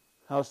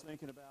I was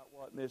thinking about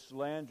what Miss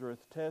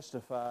Landreth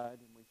testified,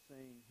 and we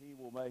sing, "He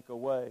will make a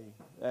way."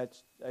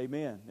 That's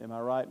amen. Am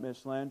I right,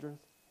 Miss Landreth?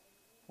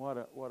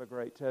 What a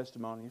great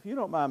testimony. If you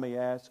don't mind me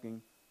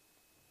asking,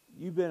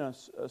 you've been a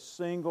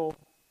single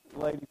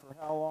lady for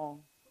how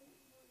long?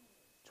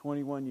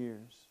 21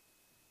 years.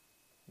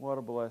 What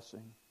a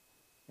blessing.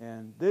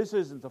 And this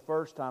isn't the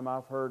first time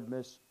I've heard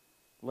Miss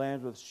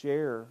Landreth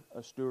share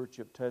a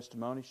stewardship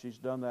testimony. She's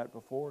done that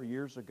before,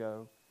 years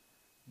ago.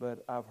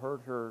 But I've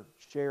heard her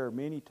share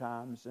many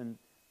times in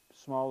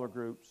smaller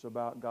groups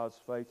about God's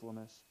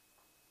faithfulness.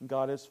 And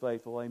God is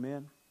faithful,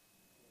 amen?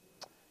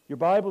 Your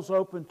Bible's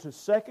open to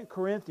 2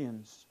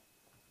 Corinthians.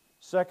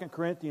 2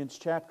 Corinthians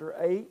chapter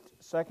 8.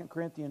 2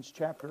 Corinthians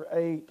chapter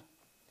 8.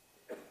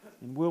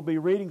 And we'll be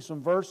reading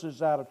some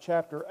verses out of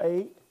chapter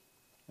 8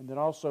 and then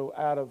also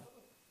out of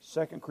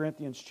 2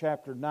 Corinthians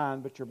chapter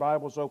 9. But your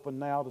Bible's open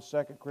now to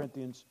 2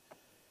 Corinthians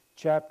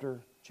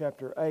chapter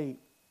 8.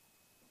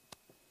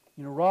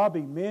 You know,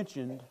 Robbie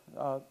mentioned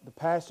the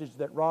passage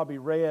that Robbie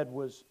read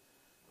was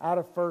out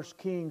of 1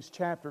 Kings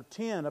chapter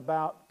 10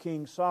 about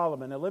King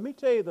Solomon. Now let me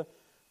tell you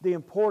the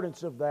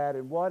importance of that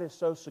and what is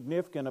so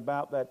significant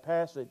about that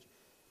passage.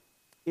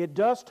 It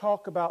does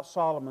talk about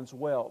Solomon's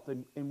wealth.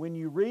 And when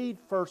you read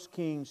 1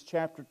 Kings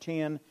chapter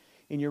 10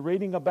 and you're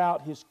reading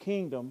about his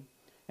kingdom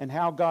and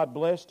how God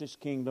blessed his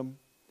kingdom,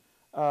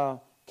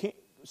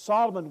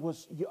 Solomon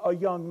was a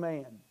young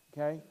man,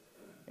 okay?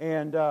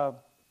 And,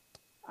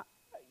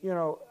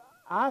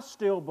 I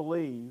still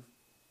believe,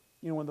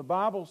 when the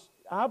Bible's,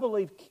 I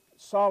believe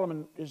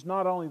Solomon is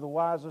not only the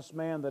wisest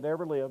man that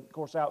ever lived, of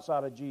course,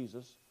 outside of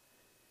Jesus,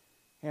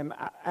 and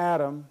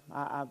Adam,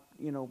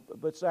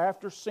 but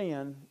after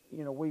sin,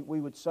 we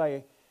would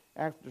say,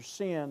 after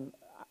sin,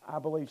 I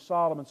believe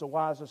Solomon's the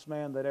wisest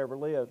man that ever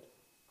lived.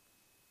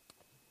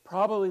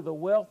 Probably the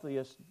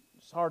wealthiest.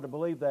 It's hard to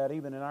believe that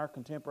even in our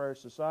contemporary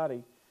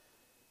society.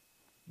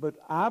 But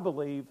I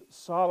believe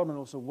Solomon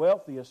was the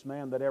wealthiest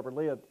man that ever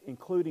lived,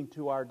 including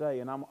to our day.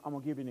 And I'm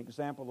going to give you an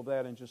example of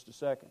that in just a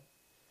second.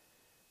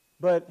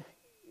 But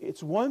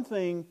it's one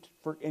thing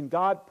and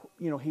God,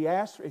 He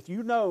asked, if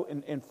you know,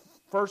 in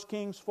 1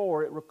 Kings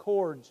 4, it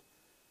records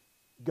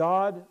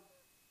God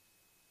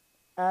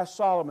asked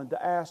Solomon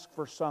to ask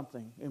for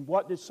something. And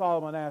what did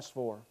Solomon ask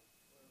for?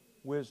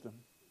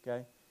 Wisdom.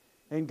 Okay?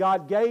 And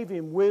God gave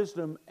him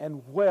wisdom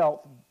and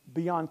wealth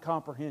beyond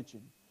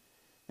comprehension.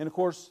 And of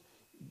course,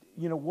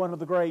 one of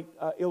the great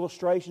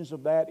illustrations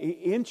of that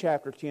in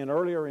chapter 10,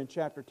 earlier in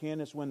chapter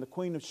 10, is when the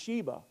Queen of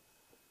Sheba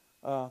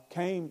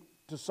came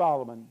to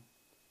Solomon.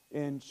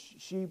 And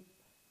she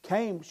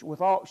came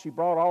she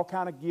brought all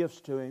kind of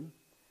gifts to him.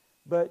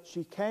 But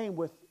she came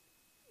with,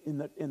 in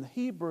the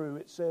Hebrew,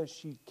 it says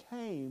she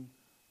came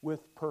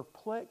with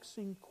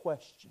perplexing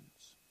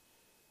questions.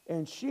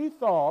 And she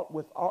thought,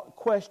 with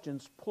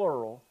questions,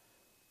 plural,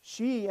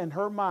 she, in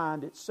her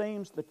mind, it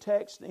seems the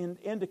text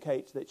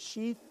indicates that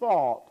she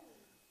thought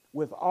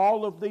with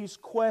all of these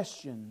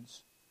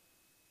questions,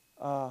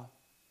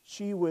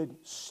 she would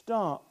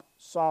stump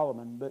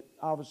Solomon. But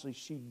obviously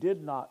she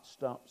did not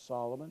stump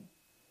Solomon.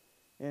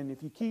 And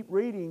if you keep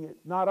reading it,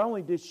 not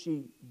only did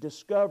she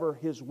discover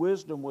his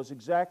wisdom was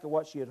exactly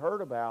what she had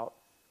heard about,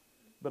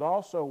 but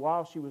also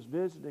while she was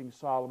visiting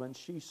Solomon,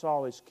 she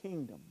saw his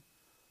kingdom,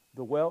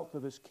 the wealth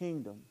of his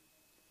kingdom.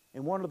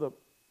 And one of the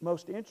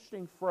most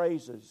interesting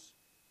phrases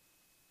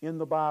in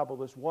the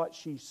Bible is what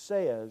she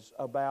says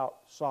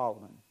about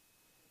Solomon.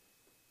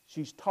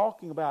 She's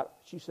talking about,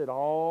 she said,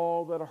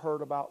 all that I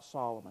heard about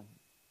Solomon,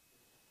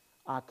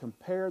 I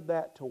compared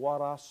that to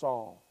what I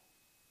saw.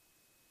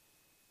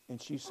 And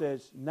she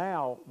says,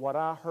 now what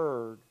I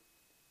heard,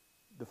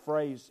 the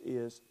phrase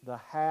is, the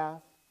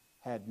half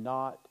had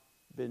not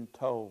been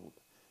told.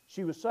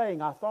 She was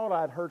saying, I thought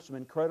I'd heard some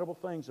incredible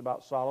things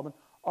about Solomon,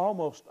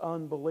 almost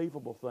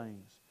unbelievable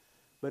things.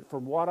 But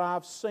from what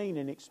I've seen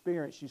and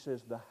experienced, she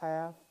says, the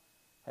half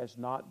has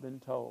not been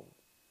told.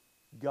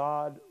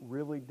 God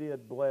really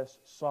did bless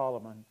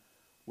Solomon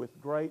with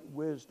great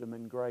wisdom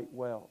and great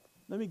wealth.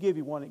 Let me give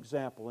you one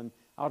example, and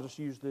I'll just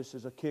use this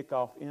as a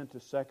kickoff into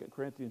 2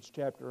 Corinthians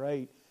chapter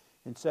 8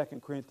 and 2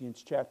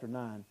 Corinthians chapter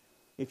 9.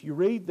 If you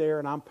read there,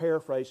 and I'm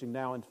paraphrasing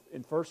now, in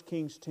 1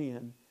 Kings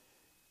 10,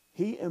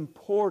 he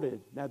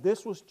imported, now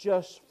this was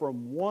just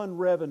from one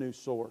revenue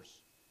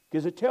source,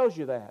 because it tells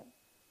you that.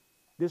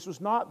 This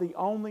was not the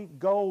only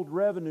gold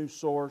revenue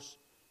source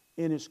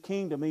in his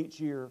kingdom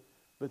each year,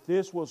 but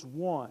this was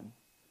one.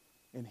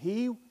 And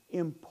he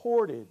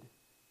imported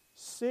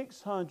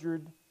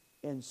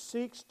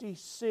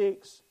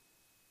 666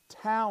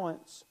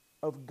 talents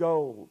of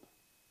gold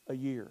a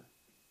year.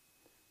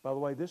 By the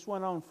way, this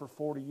went on for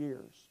 40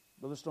 years.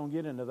 But let's don't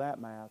get into that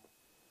math.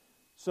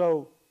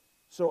 So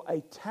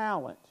a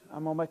talent,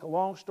 I'm going to make a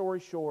long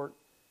story short.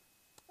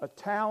 A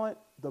talent,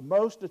 the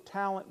most a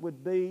talent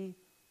would be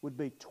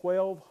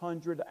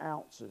 1,200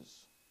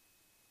 ounces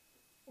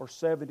or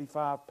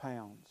 75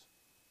 pounds.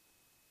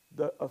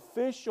 The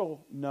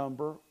official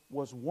number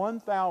was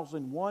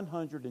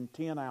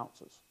 1,110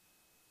 ounces.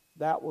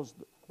 That was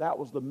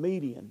the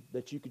median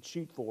that you could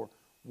shoot for.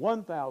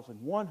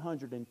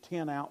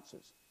 1,110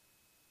 ounces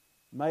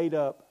made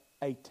up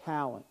a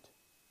talent.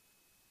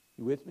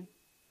 You with me?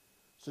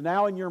 So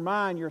now in your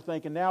mind you're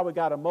thinking, now we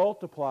got to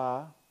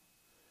multiply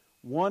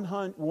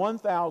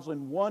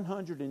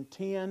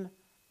 1,110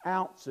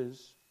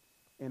 ounces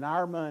in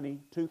our money,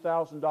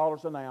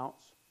 $2,000 an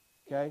ounce,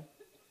 okay?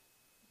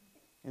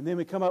 And then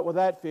we come up with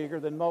that figure,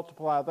 then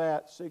multiply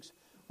that, 6.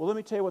 Well, let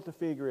me tell you what the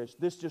figure is.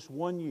 This is just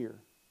 1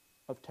 year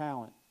of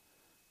talent,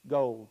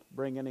 gold,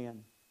 bringing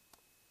in.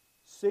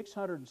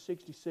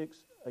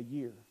 666 a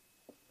year.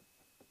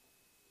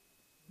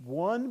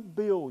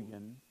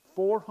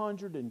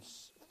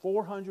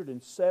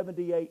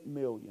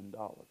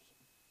 $1,478,000,000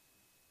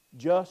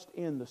 just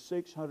in the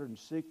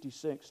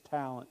 666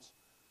 talents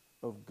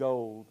of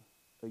gold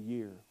a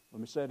year.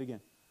 Let me say it again.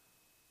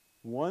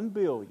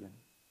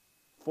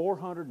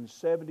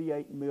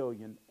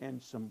 $1,478,000,000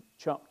 and some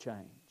chump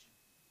change.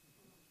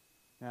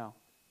 Now,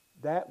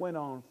 that went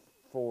on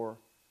for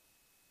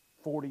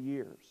 40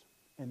 years.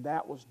 And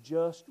that was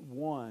just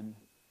one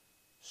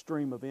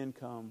stream of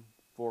income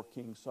for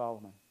King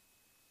Solomon.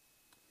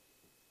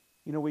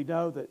 You know, we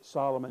know that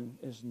Solomon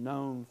is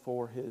known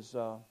for his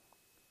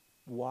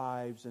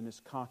wives and his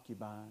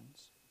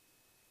concubines.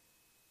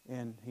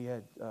 And he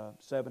had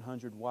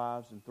 700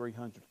 wives and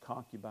 300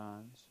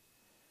 concubines.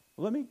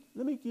 Let me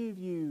give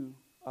you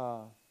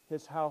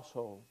his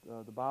household.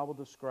 The Bible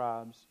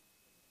describes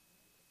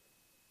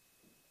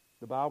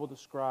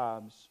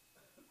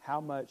how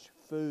much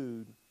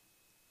food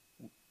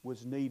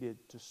was needed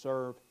to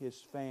serve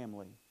his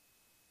family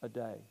a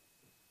day.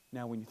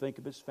 Now, when you think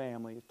of his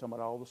family, it's talking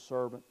about all the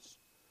servants,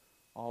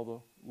 all the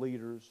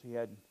leaders. He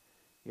had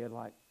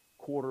like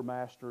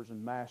quartermasters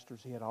and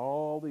masters. He had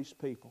all these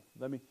people.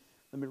 Let me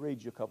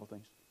read you a couple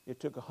things. It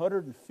took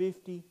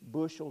 150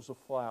 bushels of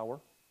flour.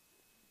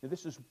 And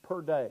this is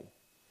per day.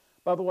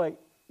 By the way,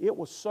 it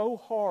was so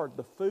hard.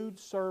 The food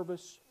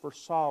service for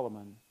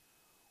Solomon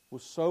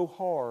was so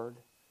hard.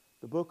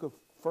 The book of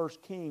 1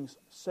 Kings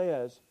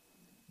says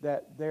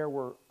that there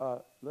were,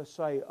 let's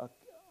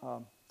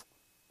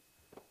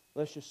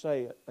just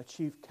say a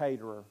chief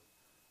caterer,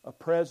 a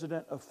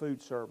president of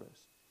food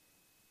service.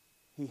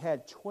 He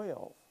had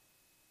 12.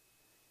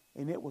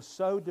 And it was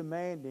so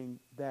demanding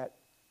that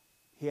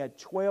he had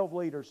 12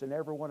 leaders and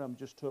every one of them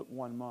just took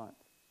 1 month.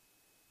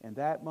 And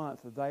that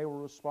month they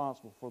were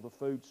responsible for the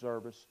food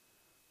service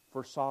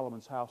for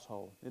Solomon's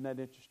household. Isn't that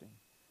interesting?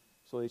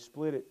 So they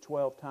split it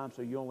 12 times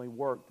so you only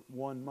worked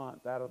 1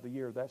 month out of the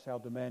year. That's how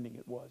demanding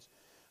it was.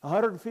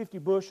 150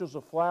 bushels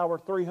of flour,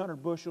 300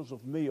 bushels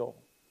of meal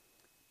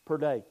per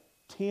day.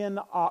 10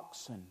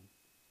 oxen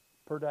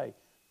per day.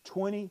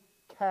 20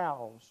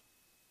 cows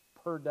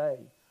per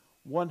day.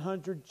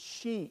 100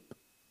 sheep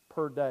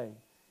per day.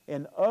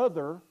 And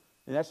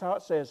that's how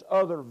it says,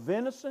 other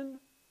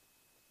venison,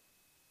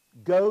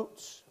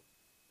 goats,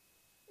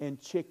 and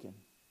chicken.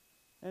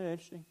 Isn't that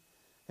interesting?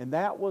 And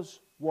that was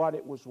what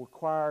it was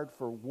required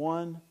for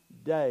 1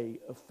 day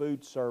of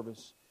food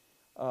service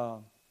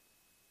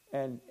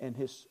in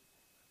his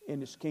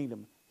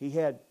kingdom. He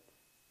had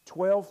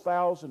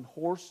 12,000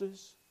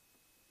 horses,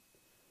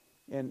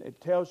 and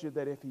it tells you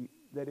that if you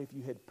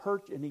had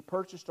purchased, and he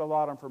purchased a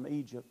lot of them from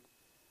Egypt,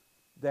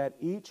 that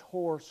each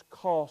horse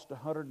cost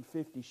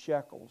 150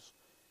 shekels.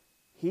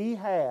 He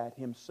had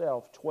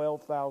himself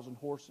 12,000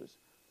 horses.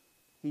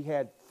 He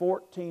had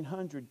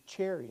 1,400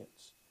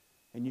 chariots.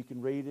 And you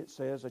can read it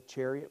says a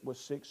chariot was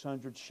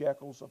 600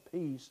 shekels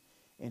apiece,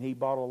 and he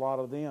bought a lot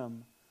of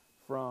them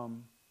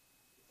from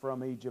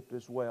Egypt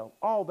as well.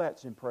 All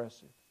that's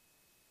impressive.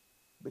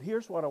 But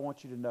here's what I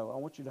want you to know. I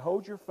want you to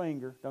hold your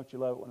finger. Don't you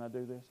love it when I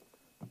do this?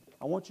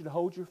 I want you to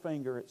hold your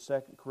finger at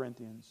 2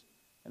 Corinthians,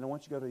 and I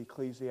want you to go to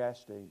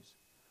Ecclesiastes.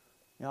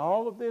 Now,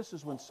 all of this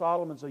is when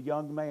Solomon's a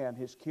young man.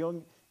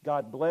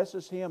 God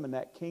blesses him, and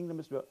that kingdom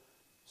is built.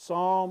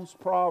 Psalms,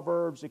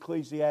 Proverbs,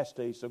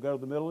 Ecclesiastes. So go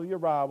to the middle of your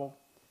Bible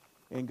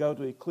and go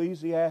to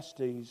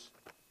Ecclesiastes.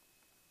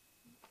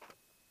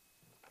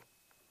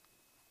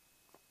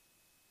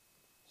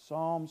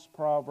 Psalms,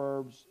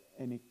 Proverbs,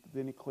 and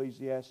then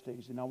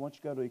Ecclesiastes. And I want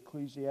you to go to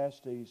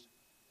Ecclesiastes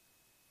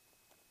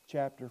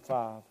chapter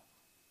 5.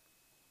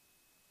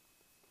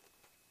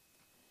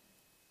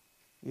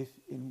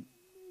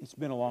 It's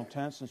been a long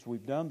time since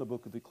we've done the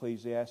book of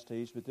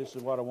Ecclesiastes, but this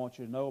is what I want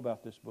you to know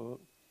about this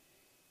book.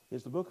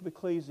 Is the book of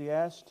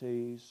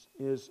Ecclesiastes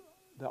the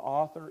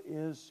author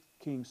is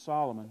King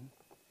Solomon,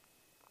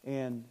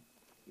 and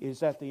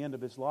is at the end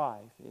of his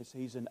life.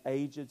 He's an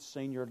aged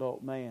senior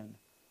adult man.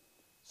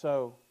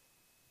 So,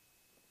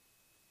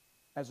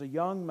 as a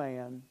young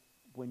man,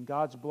 when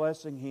God's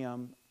blessing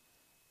him,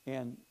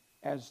 and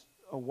as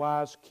a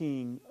wise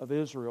king of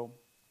Israel,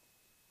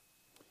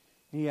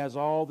 he has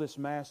all this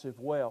massive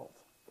wealth.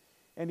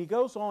 And he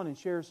goes on and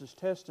shares his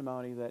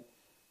testimony that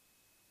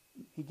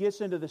he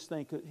gets into this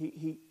thing.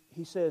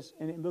 He says,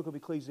 in the book of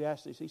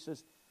Ecclesiastes, he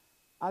says,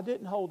 I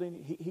didn't hold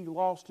any, he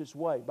lost his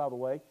way. By the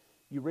way,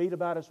 you read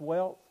about his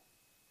wealth.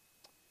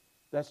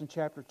 That's in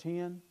chapter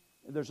 10.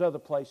 There's other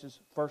places,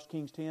 1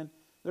 Kings 10.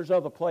 There's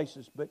other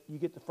places, but you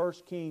get to 1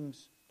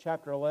 Kings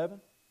chapter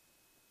 11.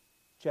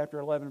 chapter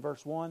 11,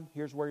 verse 1,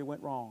 here's where he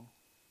went wrong.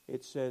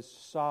 It says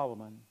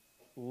Solomon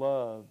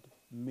loved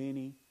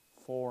many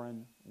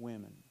foreign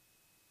women.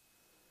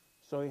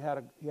 So he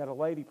had a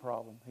lady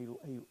problem.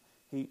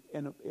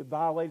 It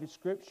violated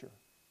Scripture.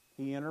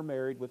 He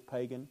intermarried with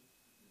pagan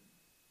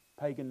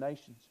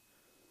nations.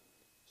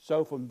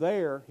 So from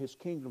there, his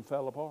kingdom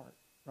fell apart,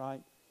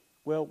 right?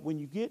 Well, when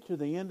you get to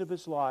the end of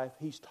his life,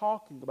 he's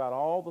talking about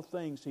all the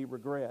things he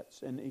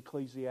regrets in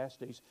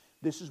Ecclesiastes.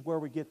 This is where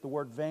we get the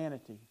word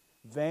vanity.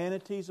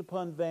 Vanities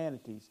upon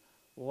vanities.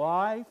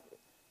 Life,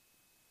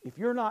 if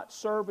you're not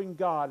serving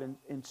God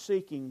and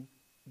seeking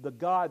the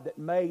God that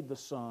made the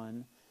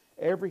sun,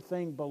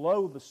 everything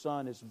below the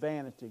sun is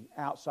vanity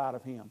outside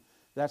of Him.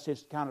 That's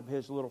his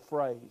little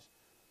phrase.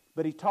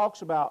 But he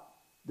talks about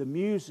the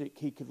music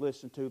he could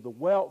listen to, the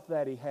wealth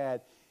that he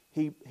had.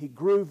 He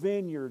grew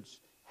vineyards,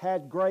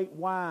 had great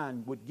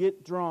wine, would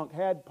get drunk,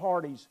 had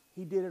parties.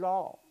 He did it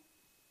all.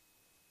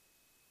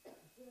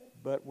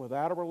 But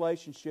without a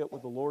relationship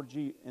with the Lord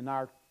Jesus, in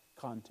our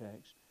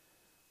context,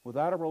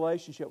 without a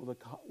relationship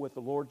with the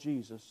Lord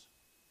Jesus,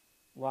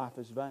 life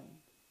is vain.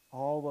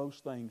 All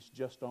those things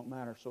just don't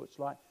matter. So it's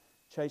like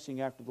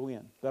chasing after the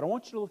wind. But I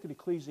want you to look at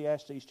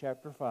Ecclesiastes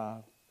chapter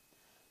 5.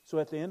 So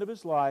at the end of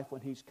his life,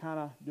 when he's kind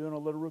of doing a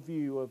little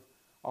review of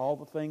all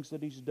the things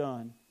that he's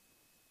done,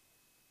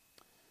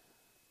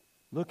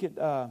 look at,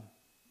 I'm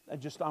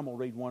going to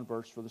read one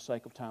verse for the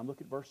sake of time. Look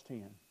at verse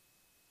 10.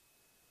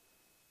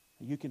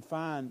 You can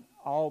find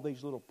all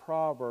these little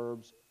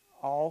proverbs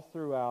all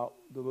throughout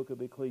the book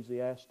of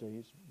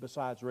Ecclesiastes,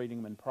 besides reading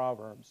them in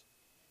Proverbs.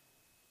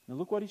 Now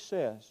look what he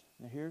says.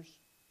 Now here's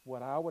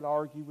what I would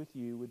argue with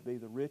you would be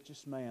the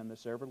richest man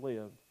that's ever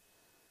lived.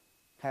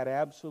 Had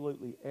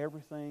absolutely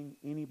everything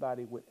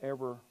anybody would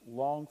ever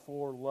long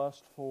for,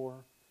 lust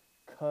for,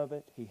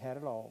 covet. He had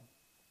it all.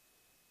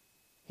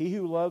 He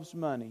who loves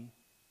money,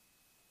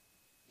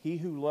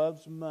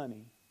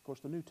 of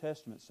course the New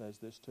Testament says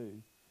this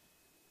too.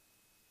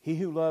 He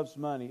who loves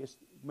money,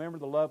 remember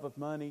the love of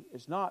money,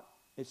 it's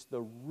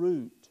the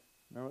root.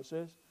 Remember what it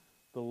says?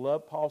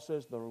 Paul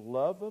says the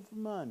love of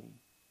money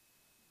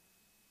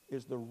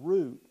is the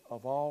root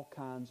of all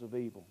kinds of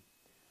evil.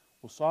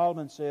 Well,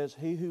 Solomon says,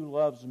 he who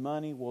loves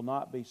money will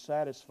not be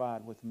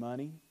satisfied with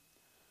money,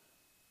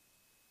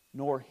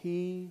 nor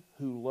he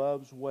who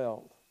loves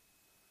wealth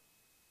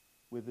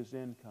with his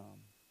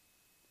income.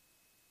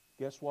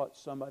 Guess what?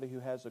 Somebody who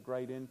has a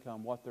great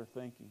income, what they're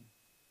thinking.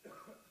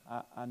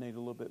 I need a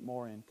little bit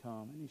more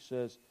income. And he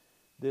says,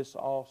 this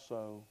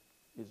also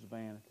is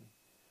vanity.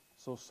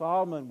 So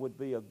Solomon would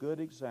be a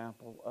good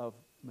example of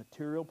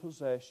material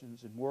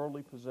possessions and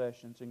worldly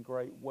possessions and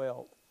great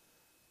wealth.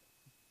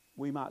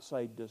 We might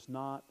say, does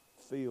not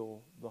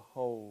fill the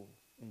hole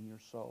in your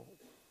soul.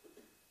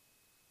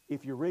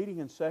 If you're reading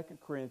in 2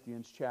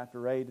 Corinthians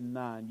chapter 8 and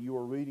 9, you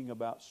are reading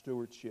about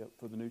stewardship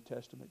for the New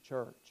Testament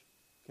church.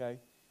 Okay?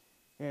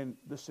 And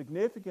the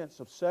significance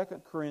of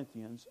 2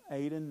 Corinthians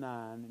 8 and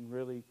 9, and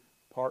really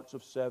parts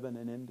of 7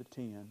 and into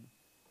 10,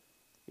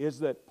 is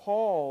that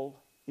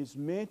Paul is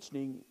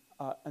mentioning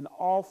an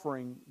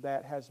offering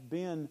that has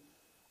been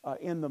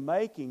in the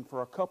making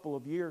for a couple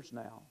of years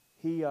now.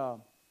 He,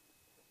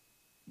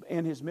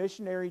 in his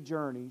missionary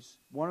journeys,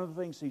 one of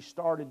the things he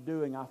started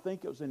doing, I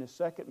think it was in his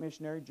second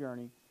missionary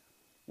journey,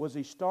 was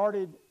he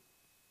started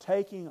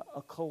taking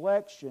a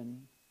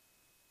collection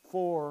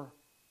for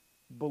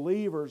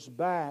believers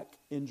back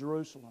in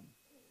Jerusalem.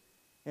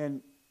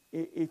 And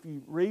if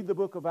you read the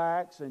book of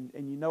Acts and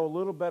you know a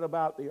little bit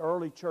about the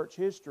early church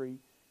history,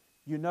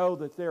 you know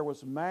that there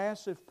was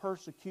massive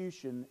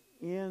persecution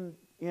in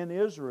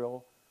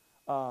Israel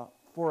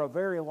for a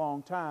very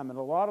long time. And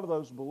a lot of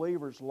those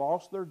believers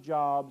lost their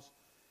jobs,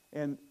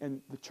 and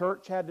the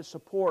church had to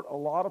support a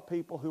lot of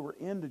people who were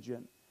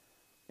indigent.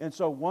 And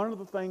so one of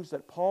the things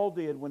that Paul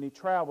did when he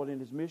traveled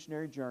in his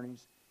missionary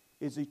journeys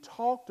is he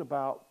talked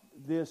about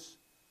this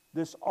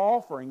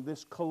offering,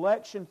 this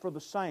collection for the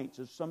saints,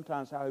 is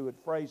sometimes how he would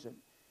phrase it.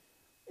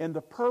 And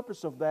the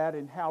purpose of that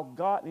and how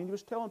God, and he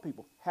was telling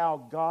people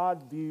how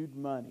God viewed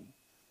money.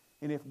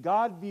 And if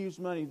God views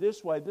money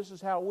this way, this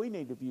is how we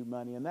need to view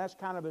money. And that's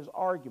kind of his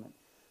argument.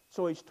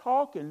 So he's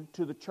talking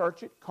to the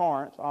church at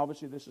Corinth.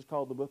 Obviously this is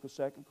called the book of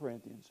 2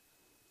 Corinthians.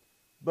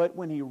 But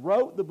when he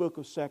wrote the book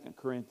of 2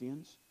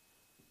 Corinthians,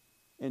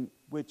 in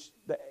which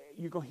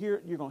you're going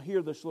to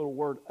hear this little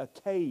word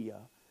Achaia.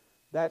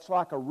 That's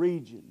like a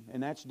region,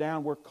 and that's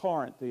down where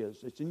Corinth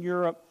is. It's in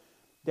Europe,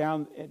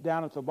 down at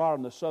the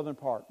bottom, the southern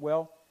part.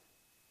 Well,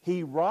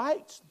 he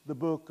writes the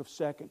book of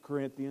 2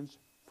 Corinthians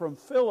from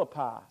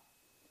Philippi.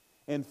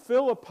 And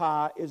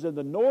Philippi is in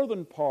the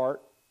northern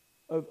part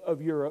of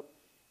Europe.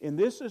 And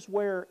this is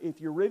where, if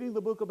you're reading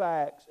the book of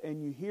Acts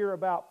and you hear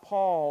about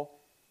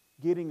Paul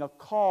getting a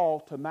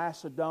call to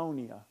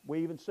Macedonia,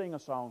 we even sing a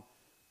song,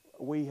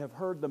 we have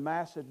heard the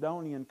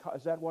Macedonian call.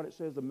 Is that what it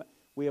says?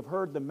 We have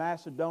heard the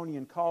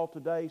Macedonian call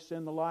today,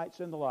 send the light,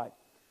 send the light.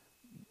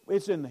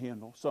 It's in the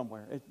hymnal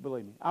somewhere,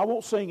 believe me. I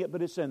won't sing it,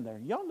 but it's in there.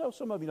 Y'all know,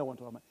 some of you know what I'm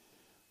talking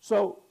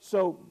about.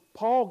 So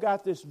Paul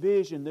got this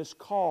vision, this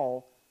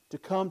call to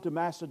come to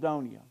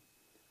Macedonia.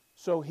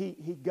 So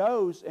he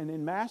goes, and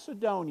in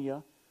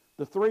Macedonia,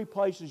 the three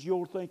places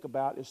you'll think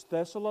about is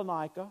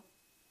Thessalonica,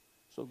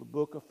 so the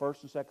book of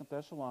 1st and 2nd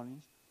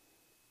Thessalonians,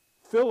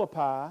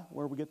 Philippi,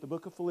 where we get the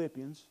book of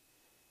Philippians,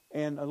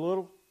 and a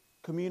little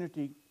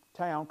community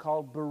town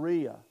called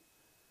Berea.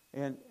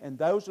 And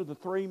those are the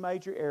three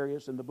major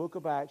areas in the book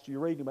of Acts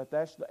you're reading about.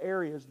 That's the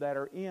areas that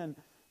are in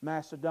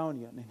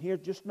Macedonia. And here,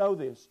 just know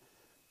this,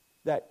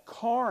 that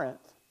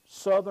Corinth,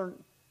 southern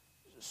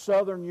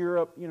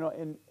Europe,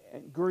 and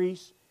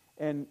Greece,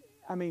 and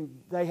I mean,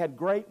 they had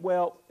great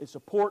wealth. It's a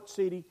port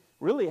city.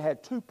 Really, it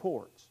had two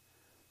ports.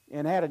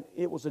 And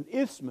it was an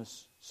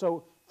isthmus.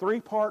 So 3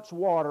 parts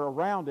water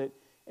around it,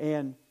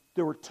 and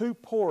there were 2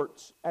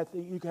 ports.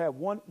 You could have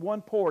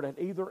one port at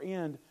either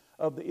end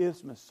of the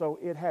isthmus. So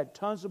it had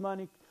tons of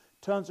money,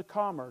 tons of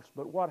commerce.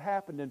 But what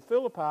happened in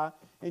Philippi,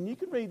 and you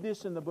can read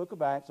this in the book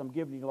of Acts. I'm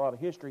giving you a lot of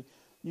history.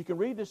 You can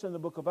read this in the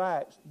book of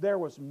Acts. There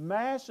was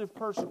massive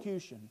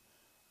persecution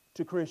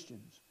to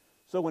Christians.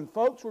 So when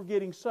folks were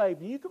getting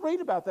saved, and you can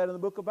read about that in the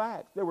book of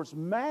Acts, there was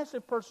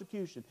massive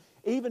persecution,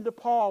 even to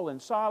Paul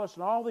and Silas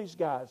and all these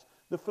guys,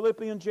 the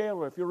Philippian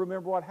jailer, if you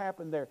remember what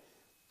happened there.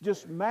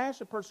 Just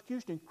massive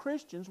persecution. And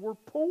Christians were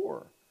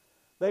poor.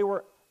 They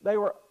were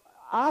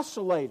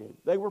isolated.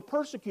 They were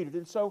persecuted.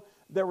 And so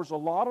there was a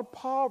lot of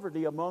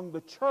poverty among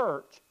the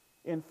church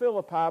in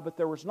Philippi, but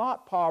there was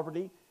not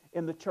poverty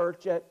in the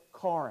church at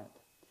Corinth.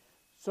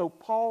 So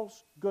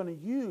Paul's going to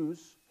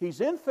he's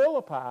in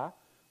Philippi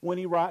when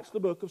he writes the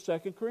book of 2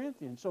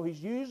 Corinthians. So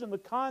he's using the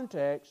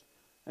context,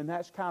 and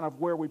that's kind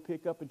of where we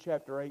pick up in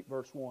chapter 8,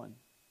 verse 1.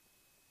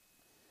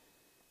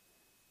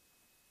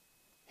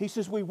 He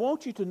says, we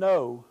want you to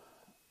know,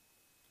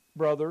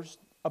 brothers,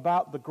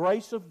 about the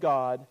grace of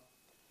God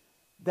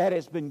that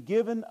has been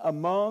given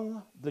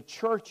among the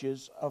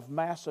churches of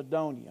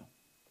Macedonia.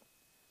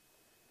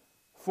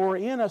 For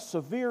in a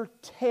severe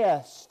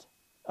test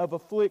of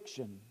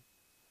affliction,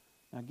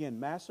 now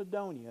again,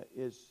 Macedonia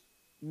is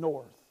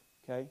north,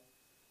 okay?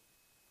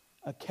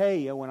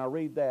 Achaia, when I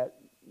read that,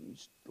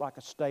 it's like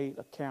a state,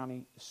 a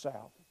county,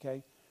 south,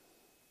 okay?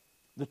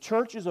 The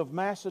churches of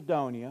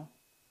Macedonia,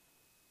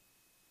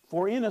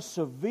 for in a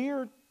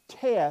severe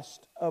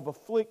test of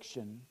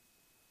affliction,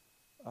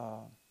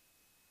 by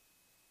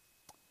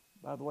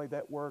the way,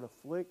 that word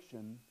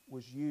affliction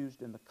was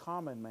used in the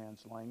common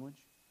man's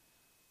language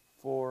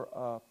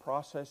for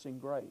processing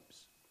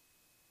grapes,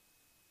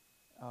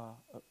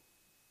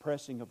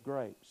 pressing of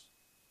grapes.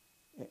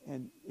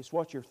 And it's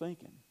what you're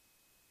thinking.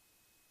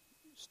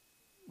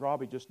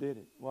 Robbie just did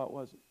it. What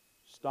was it?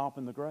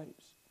 Stomping the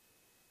grapes.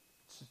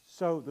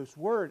 So this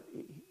word,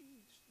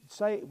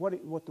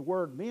 what the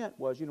word meant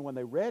was, when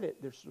they read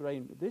it, they're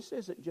saying, this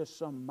isn't just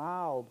some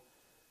mild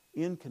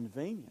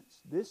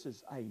inconvenience. This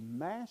is a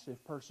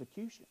massive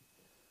persecution.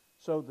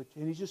 And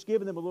he's just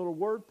giving them a little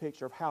word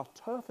picture of how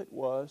tough it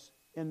was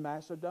in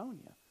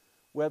Macedonia.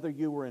 Whether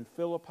you were in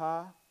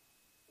Philippi,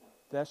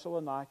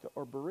 Thessalonica,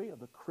 or Berea,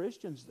 the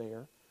Christians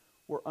there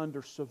were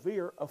under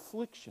severe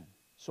affliction.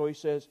 So he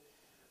says,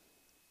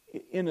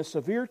 in a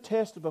severe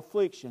test of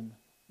affliction,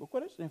 look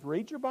what it says.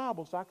 Read your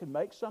Bible so I can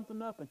make something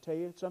up and tell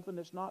you something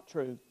that's not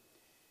true.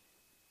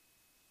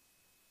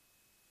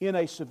 In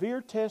a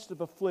severe test of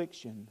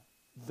affliction,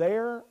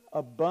 their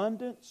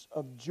abundance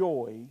of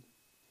joy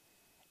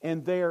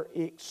and their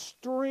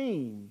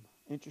extreme,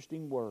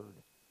 interesting word,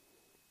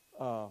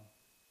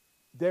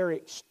 their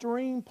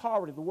extreme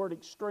poverty, the word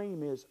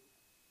extreme is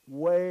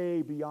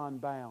way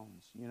beyond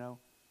bounds,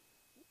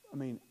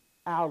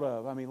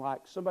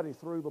 like somebody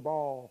threw the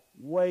ball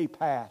way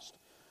past.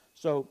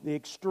 So the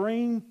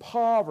extreme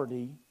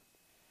poverty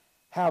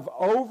have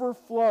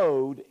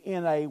overflowed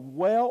in a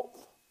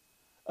wealth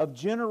of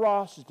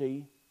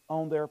generosity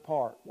on their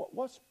part.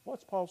 What's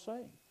Paul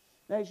saying?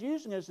 Now he's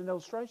using it as an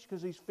illustration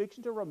because he's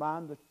fixing to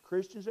remind the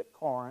Christians at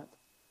Corinth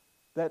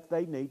that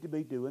they need to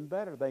be doing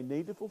better. They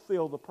need to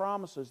fulfill the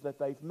promises that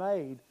they've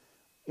made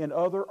in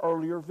other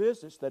earlier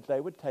visits, that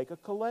they would take a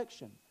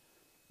collection.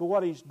 But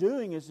what he's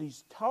doing is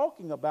he's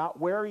talking about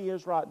where he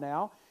is right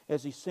now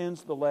as he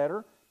sends the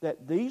letter,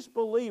 that these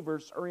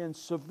believers are in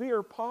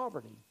severe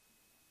poverty,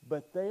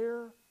 but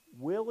their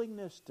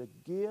willingness to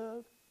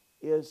give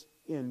is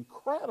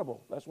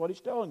incredible. That's what he's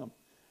telling them.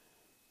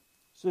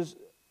 It says,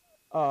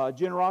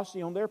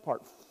 generosity on their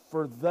part.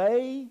 For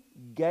they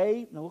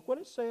gave, now look what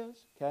it says,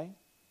 okay?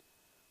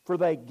 For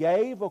they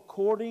gave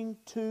according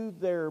to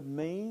their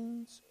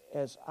means,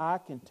 as I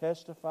can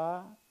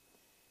testify,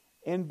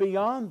 and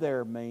beyond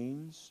their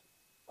means,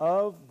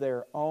 of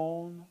their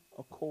own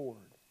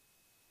accord,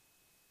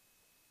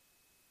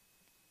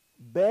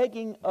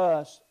 begging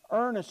us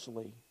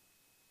earnestly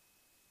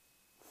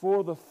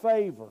for the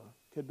favor,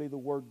 could be the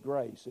word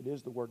grace, it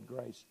is the word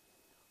grace,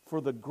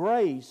 for the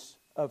grace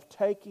of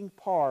taking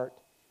part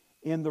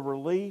in the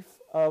relief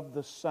of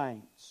the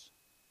saints.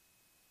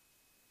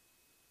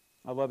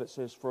 I love it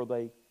says, for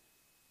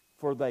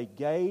they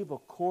gave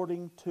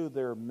according to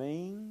their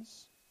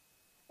means,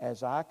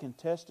 as I can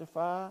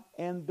testify,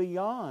 and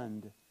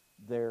beyond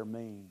their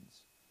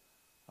means.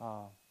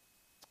 Paul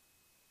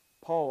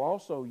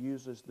also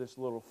uses this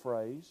little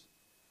phrase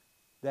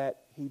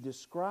that he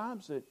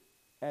describes it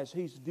as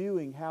he's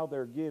viewing how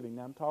they're giving.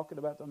 Now I'm talking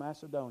about the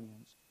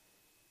Macedonians.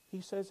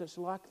 He says it's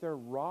like they're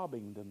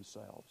robbing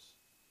themselves.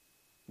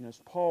 As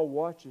Paul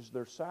watches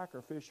their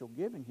sacrificial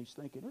giving, he's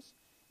thinking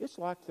it's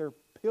like they're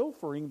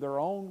pilfering their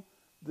own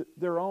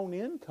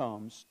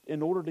incomes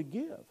in order to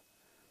give.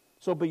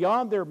 So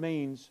beyond their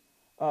means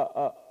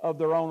of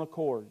their own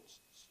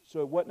accords. So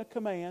it wasn't a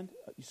command.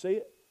 You see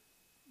it?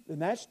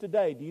 And that's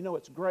today. Do you know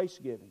it's grace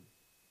giving?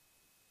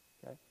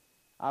 Okay.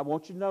 I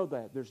want you to know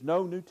that. There's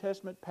no New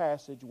Testament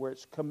passage where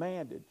it's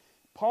commanded.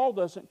 Paul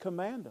doesn't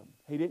command them.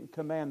 He didn't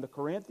command the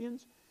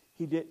Corinthians.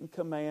 He didn't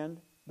command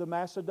the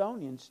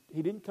Macedonians.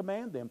 He didn't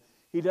command them.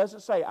 He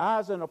doesn't say, I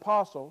as an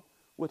apostle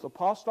with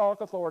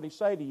apostolic authority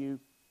say to you,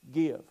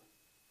 give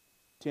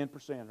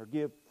 10% or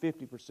give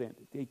 50%.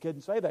 He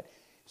couldn't say that.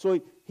 So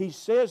he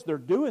says they're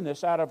doing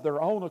this out of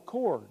their own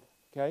accord.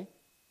 Okay?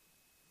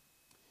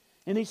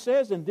 And he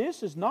says, and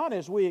this is not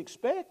as we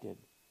expected,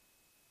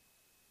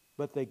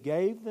 but they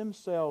gave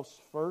themselves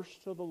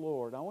first to the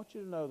Lord. I want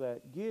you to know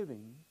that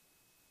giving,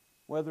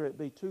 whether it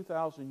be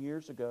 2,000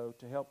 years ago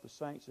to help the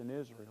saints in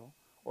Israel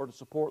or to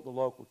support the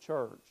local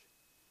church,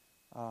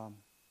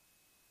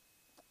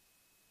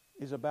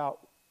 is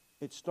about,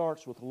 it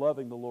starts with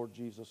loving the Lord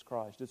Jesus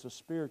Christ. It's a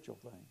spiritual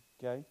thing,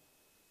 okay?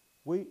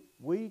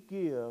 We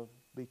give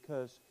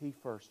because He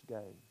first gave.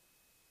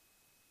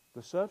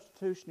 The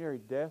substitutionary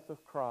death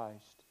of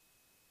Christ,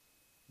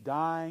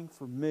 dying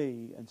for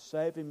me and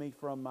saving me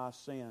from my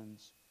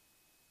sins,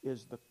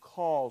 is the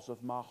cause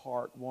of my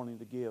heart wanting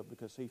to give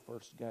because He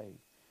first gave.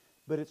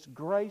 But it's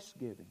grace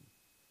giving.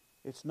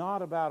 It's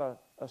not about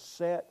a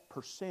set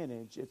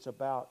percentage. It's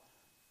about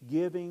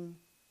giving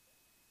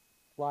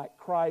like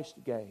Christ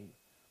gave.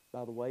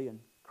 By the way, and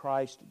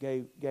Christ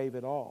gave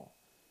it all.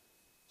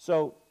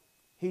 So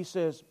he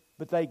says,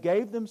 but they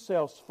gave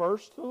themselves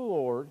first to the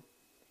Lord,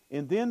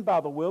 and then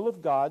by the will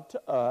of God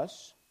to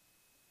us.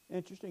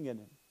 Interesting, isn't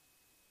it?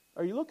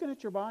 Are you looking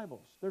at your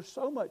Bibles? There's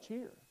so much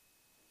here.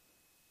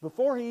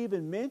 Before he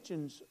even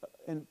mentions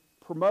and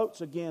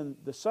promotes again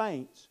the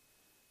saints,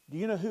 do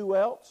you know who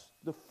else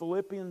the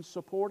Philippians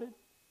supported?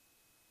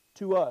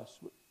 To us.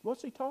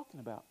 What's he talking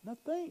about? Now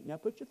think. Now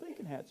put your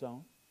thinking hats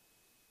on.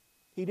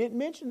 He didn't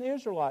mention the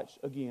Israelites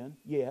again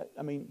yet.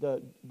 I mean,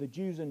 the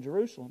Jews in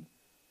Jerusalem.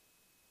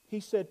 He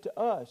said to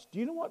us. Do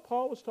you know what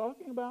Paul was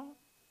talking about?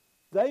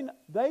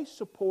 They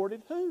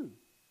supported who?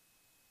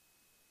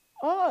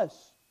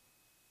 Us.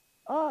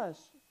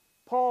 Us.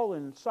 Paul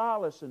and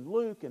Silas and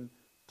Luke and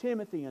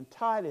Timothy and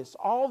Titus.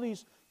 All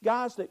these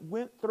guys that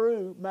went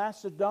through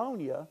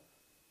Macedonia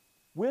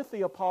with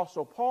the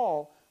Apostle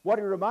Paul. What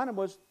he reminded them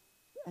was,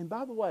 and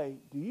by the way,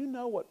 do you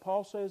know what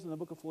Paul says in the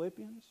book of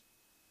Philippians?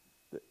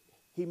 That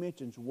he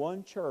mentions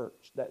one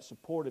church that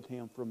supported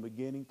him from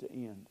beginning to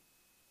end.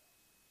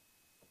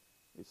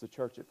 It's the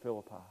church at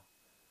Philippi.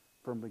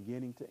 From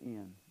beginning to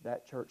end.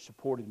 That church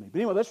supported me. But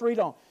anyway, let's read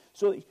on.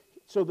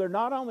 So they're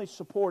not only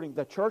supporting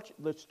the church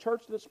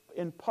that's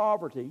in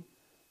poverty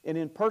and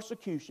in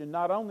persecution,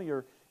 not only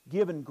are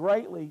given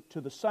greatly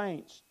to the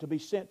saints to be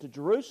sent to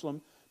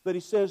Jerusalem, but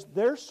he says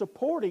they're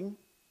supporting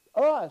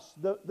us,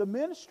 the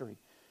ministry.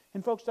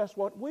 And folks, that's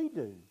what we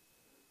do.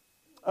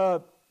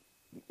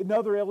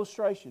 Another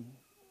illustration,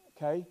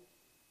 okay?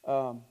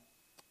 I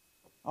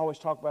always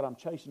talk about I'm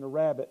chasing a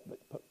rabbit,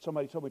 but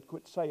somebody told me to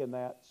quit saying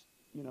that,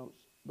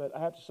 but I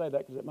have to say that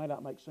because it may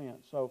not make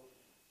sense.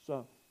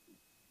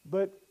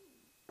 But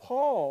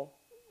Paul,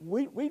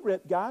 we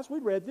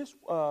read this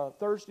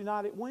Thursday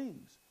night at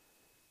Wings.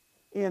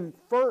 In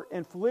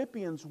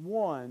Philippians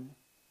 1,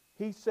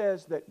 he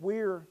says that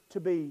we're to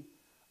be,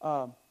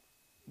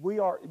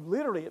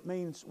 it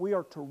means we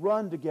are to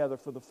run together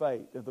for the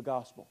faith of the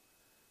gospel.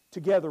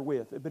 Together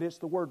with. But it's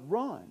the word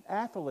run,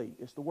 athlete.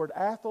 It's the word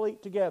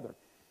athlete together.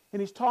 And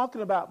he's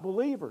talking about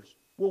believers.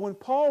 Well, when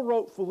Paul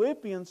wrote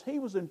Philippians, he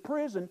was in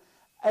prison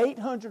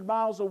 800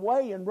 miles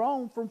away in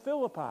Rome from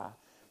Philippi.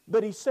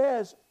 But he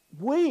says,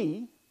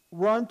 we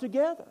run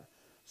together.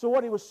 So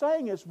what he was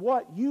saying is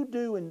what you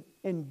do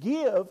and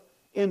give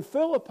in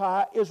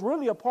Philippi is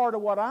really a part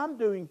of what I'm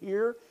doing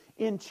here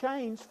in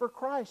chains for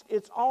Christ.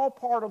 It's all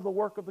part of the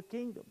work of the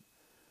kingdom.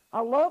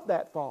 I love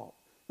that thought.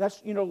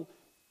 That's,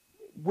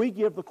 we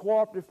give the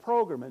cooperative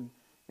program,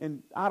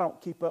 and I don't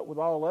keep up with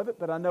all of it,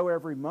 but I know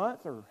every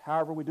month, or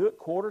however we do it,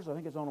 quarters, I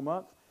think it's on a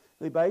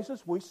monthly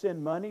basis, we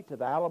send money to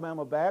the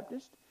Alabama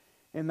Baptist,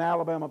 and the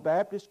Alabama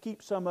Baptist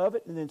keeps some of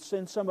it and then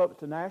sends some of it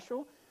to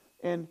Nashville,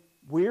 and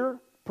we're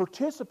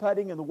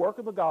participating in the work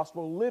of the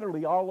gospel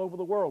literally all over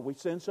the world. We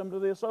send some to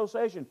the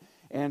association,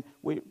 and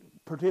we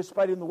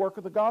participate in the work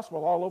of the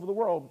gospel all over the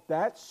world.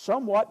 That's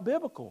somewhat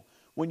biblical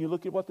when you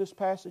look at what this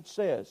passage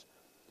says.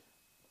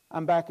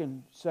 I'm back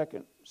in 2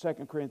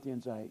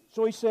 Corinthians 8.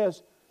 So he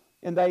says,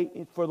 and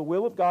they, for the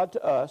will of God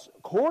to us,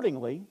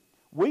 accordingly,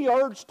 we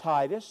urge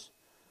Titus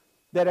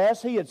that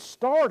as he had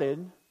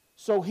started,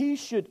 so he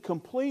should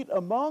complete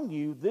among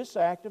you this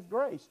act of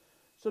grace.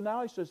 So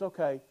now he says,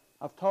 okay,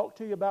 I've talked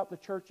to you about the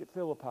church at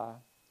Philippi.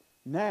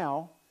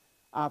 Now,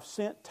 I've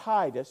sent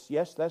Titus.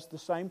 Yes, that's the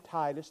same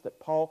Titus that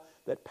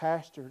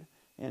pastored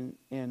on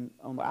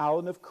the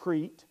island of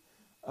Crete,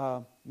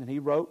 and he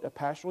wrote a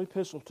pastoral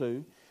epistle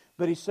to.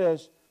 But he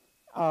says,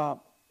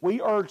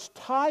 we urge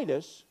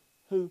Titus,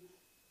 who,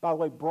 by the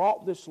way,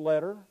 brought this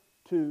letter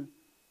to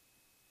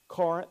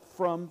Corinth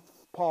from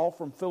Paul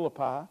from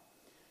Philippi.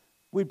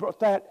 We brought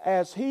that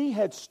as he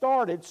had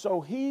started,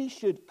 so he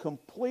should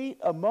complete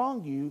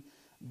among you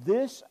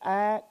this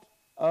act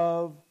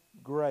of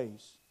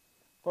grace.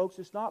 Folks,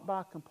 it's not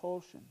by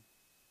compulsion.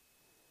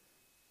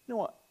 You know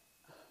what?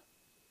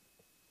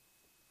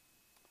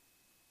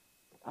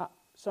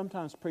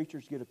 Sometimes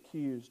preachers get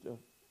accused of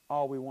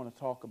all we want to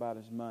talk about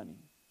is money.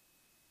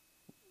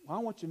 Well,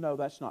 I want you to know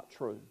that's not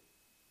true.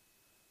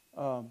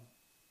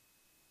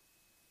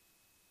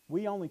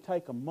 We only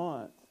take a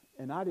month,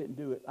 and I didn't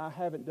do it. I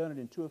haven't done it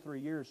in 2 or 3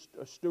 years.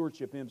 A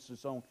stewardship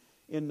emphasis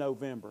in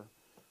November.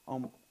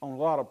 On a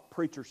lot of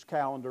preachers'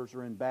 calendars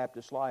or in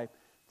Baptist life,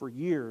 for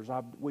years,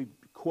 we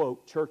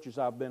quote churches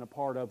I've been a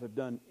part of have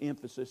done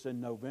emphasis in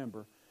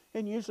November,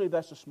 and usually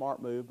that's a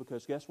smart move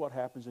because guess what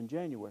happens in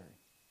January?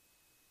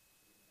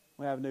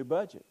 We have a new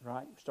budget,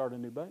 right? Start a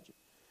new budget.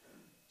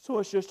 So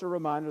it's just a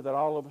reminder that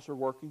all of us are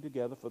working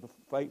together for the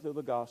faith of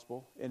the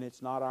gospel, and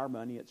it's not our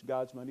money, it's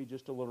God's money,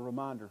 just a little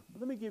reminder.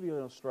 But let me give you an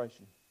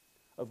illustration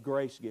of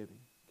grace giving,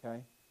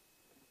 okay?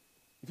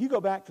 If you go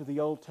back to the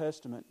Old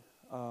Testament,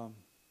 and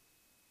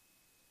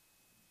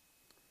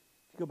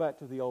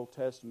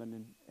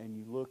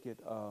you look at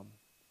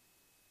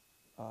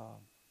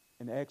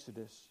in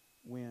Exodus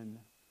when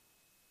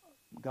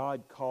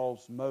God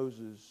calls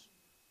Moses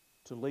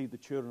to lead the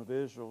children of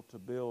Israel to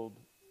build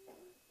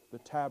the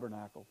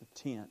tabernacle, the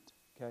tent,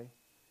 okay?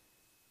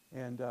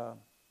 And I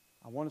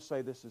want to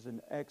say this is in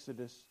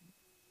Exodus.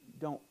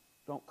 Don't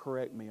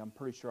correct me. I'm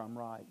pretty sure I'm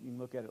right. You can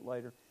look at it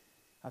later.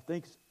 I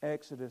think it's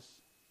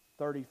Exodus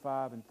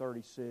 35 and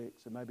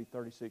 36, and maybe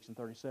 36 and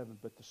 37,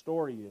 but the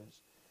story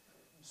is,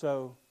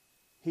 so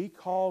he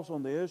calls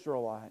on the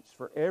Israelites,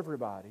 for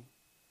everybody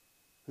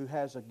who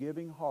has a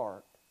giving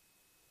heart,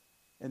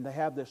 and they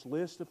have this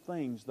list of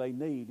things they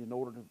need in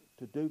order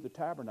to do the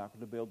tabernacle,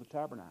 to build the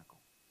tabernacle.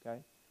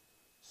 Okay?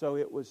 So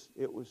it was,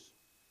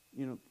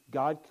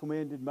 God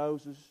commanded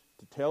Moses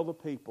to tell the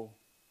people,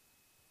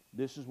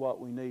 this is what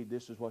we need,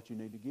 this is what you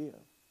need to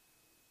give.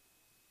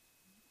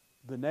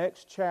 The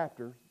next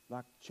chapter,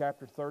 like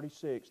chapter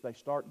 36, they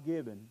start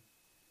giving.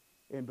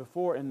 And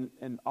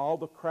all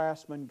the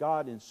craftsmen,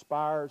 God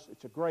inspires.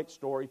 It's a great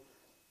story.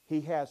 He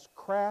has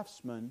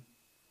craftsmen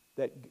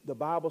that the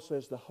Bible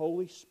says the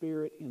Holy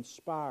Spirit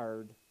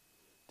inspired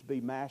to be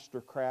master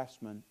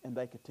craftsmen, and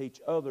they could teach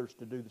others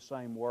to do the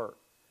same work.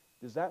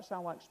 Does that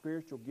sound like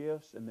spiritual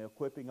gifts and the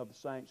equipping of the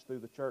saints through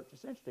the church?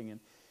 It's interesting. And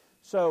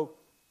so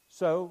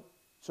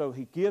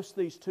he gives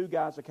these two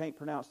guys, I can't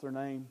pronounce their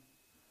name.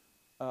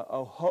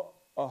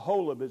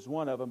 Aholib is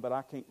one of them, but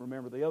I can't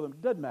remember the other.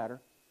 It doesn't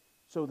matter.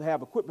 So they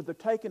have equipment.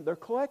 They're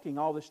collecting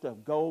all this stuff,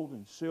 gold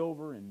and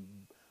silver and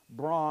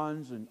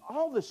bronze and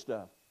all this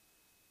stuff.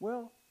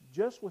 Well,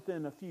 just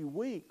within a few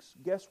weeks,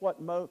 guess what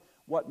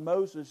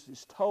Moses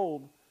is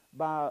told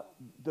by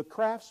the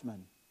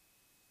craftsmen?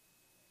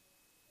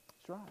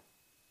 That's right.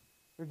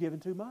 They're giving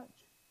too much.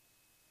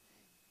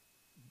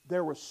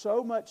 There was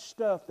so much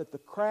stuff that the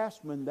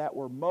craftsmen that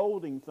were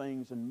molding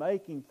things and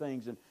making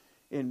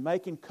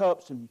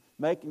cups and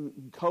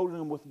coating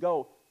them with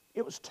gold,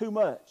 it was too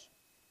much.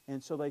 And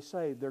so they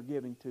say they're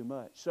giving too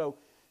much. So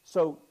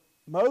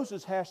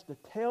Moses has to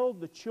tell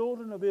the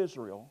children of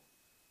Israel,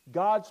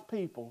 God's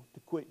people, to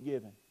quit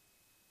giving.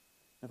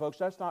 And folks,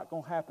 that's not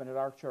going to happen at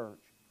our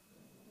church.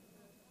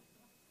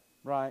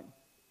 Right?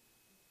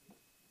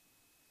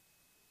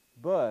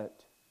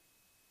 But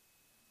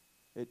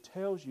it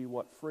tells you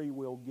what free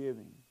will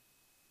giving.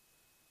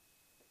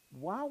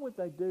 Why would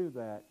they do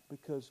that?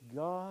 Because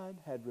God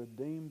had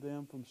redeemed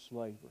them from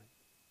slavery.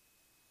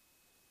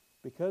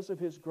 Because of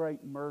His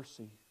great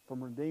mercy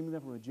from redeeming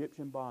them from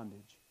Egyptian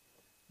bondage,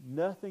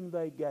 nothing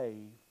they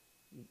gave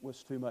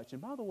was too much.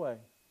 And by the way,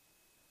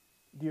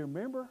 do you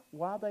remember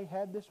why they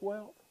had this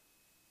wealth?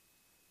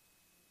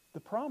 The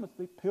promise,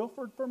 they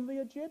pilfered from the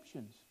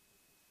Egyptians.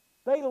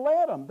 They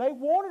let them. They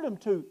wanted them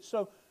to.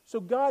 So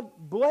God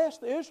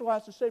blessed the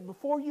Israelites and said,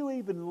 before you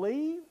even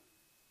leave,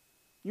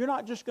 you're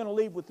not just going to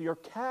leave with your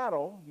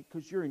cattle,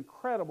 because you're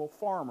incredible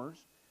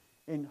farmers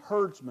and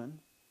herdsmen,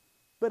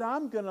 but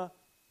I'm going to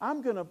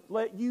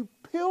let you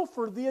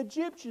pilfer the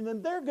Egyptians,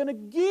 and they're going to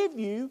give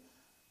you,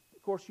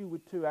 of course you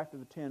would too after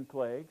the 10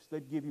 plagues,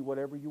 they'd give you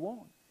whatever you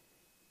want.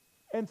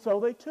 And so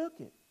they took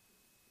it.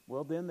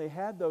 Well, then they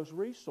had those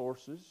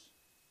resources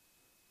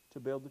to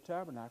build the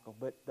tabernacle,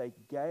 but they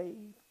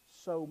gave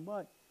so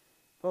much.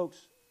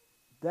 Folks,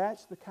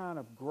 that's the kind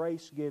of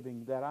grace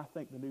giving that I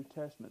think the New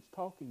Testament's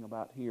talking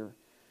about here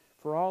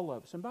for all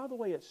of us. And by the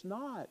way, it's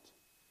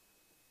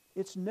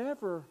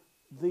never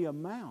the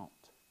amount.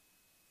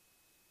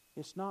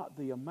 It's not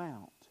the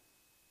amount.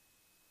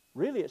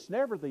 Really, it's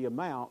never the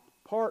amount.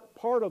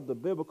 Part of the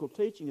biblical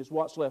teaching is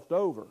what's left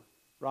over,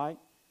 right?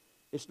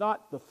 It's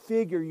not the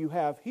figure you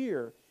have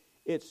here.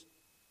 It's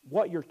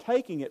what you're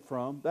taking it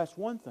from. That's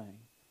one thing.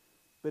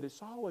 but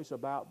it's always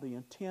about the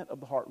intent of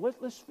the heart.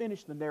 Let's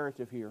finish the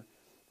narrative here.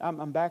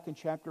 I'm back in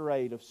chapter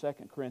 8 of 2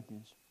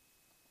 Corinthians.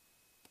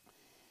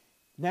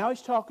 Now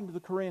he's talking to the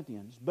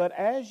Corinthians. But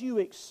as you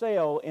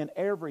excel in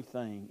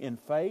everything, in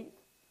faith,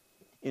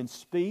 in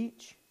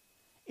speech,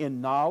 in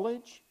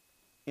knowledge,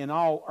 in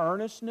all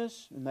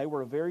earnestness, and they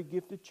were a very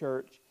gifted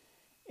church,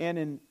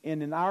 and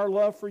in our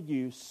love for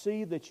you,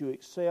 see that you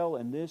excel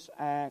in this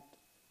act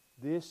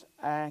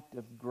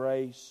of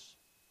grace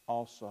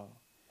also.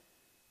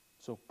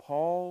 So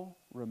Paul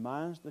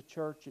reminds the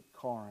church at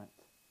Corinth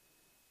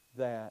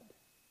that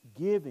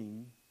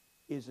giving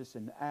is just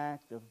an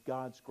act of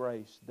God's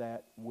grace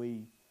that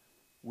we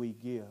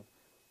give.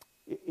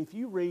 If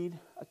you read,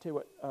 I tell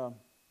you what,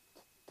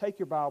 take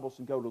your Bibles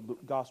and go to the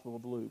Gospel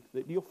of Luke.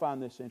 You'll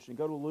find this interesting.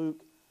 Go to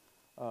Luke,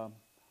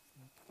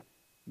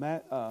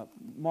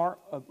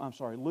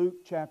 Luke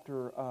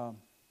chapter. Let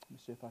me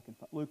see if I can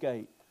find Luke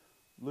 8.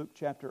 Luke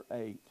chapter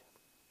 8.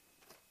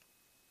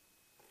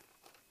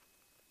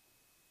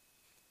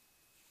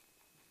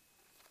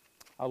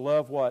 I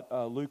love what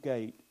Luke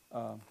 8.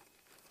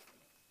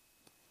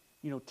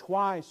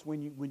 Twice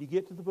when you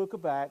get to the book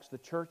of Acts, the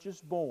church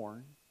is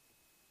born.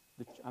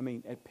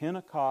 At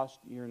Pentecost,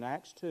 you're in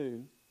Acts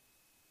 2,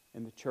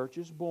 and the church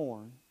is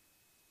born.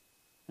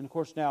 And of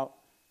course, now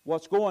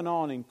what's going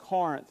on in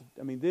Corinth?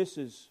 This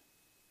is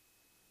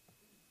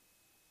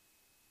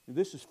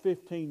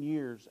 15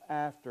 years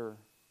after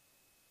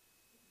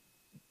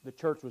the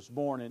church was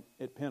born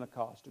at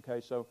Pentecost.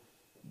 Okay,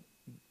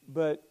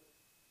 but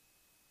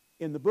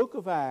in the book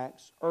of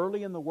Acts,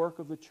 early in the work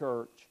of the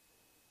church,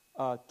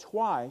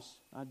 twice,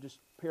 I just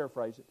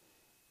paraphrase it,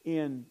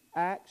 in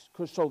Acts,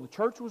 so the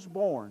church was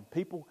born,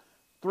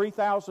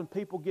 3,000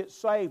 people get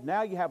saved.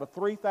 Now you have a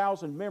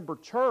 3,000 member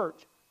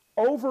church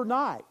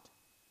overnight.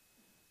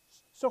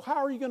 So how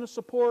are you going to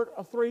support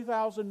a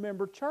 3,000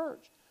 member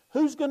church?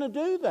 Who's going to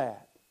do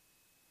that?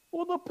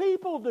 Well, the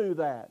people do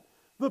that.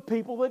 The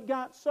people that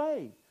got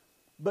saved.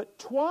 But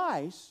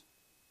twice,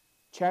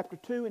 chapter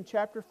 2 and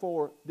chapter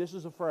 4, this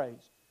is a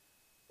phrase,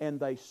 and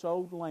they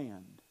sold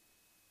land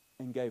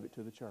and gave it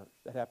to the church.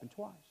 That happened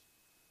twice,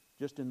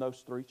 just in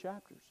those 3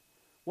 chapters.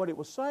 What it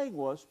was saying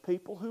was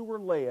people who were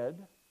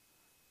led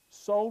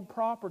sold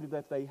property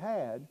that they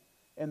had,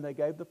 and they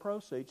gave the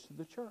proceeds to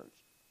the church.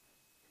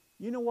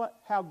 You know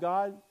how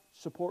God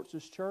supports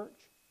His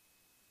church?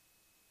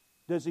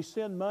 Does He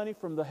send money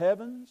from the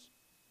heavens?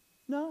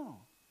 No.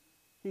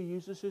 He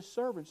uses His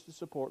servants to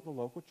support the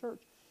local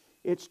church.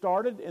 It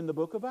started in the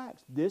book of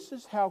Acts. This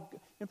is how,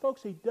 and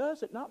folks, He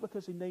does it not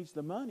because He needs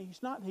the money.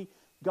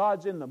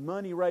 God's in the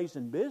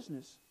money-raising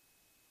business.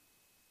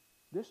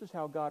 This is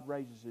how God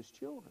raises His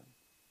children.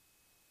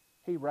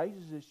 He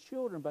raises His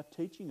children by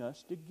teaching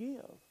us to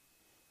give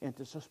and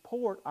to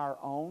support our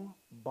own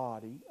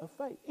body of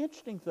faith.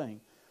 Interesting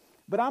thing.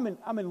 But I'm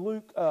in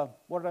Luke,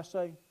 what did I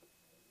say?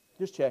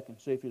 Just checking,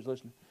 see if he was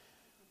listening.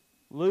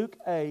 Luke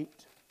 8,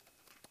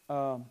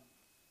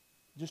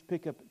 just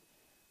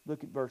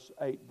look at verse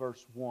 8,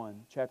 verse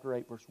 1, chapter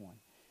 8, verse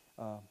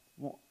 1.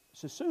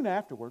 So soon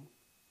afterward,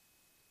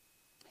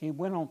 he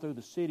went on through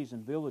the cities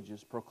and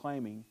villages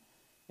proclaiming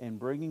and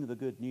bringing the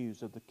good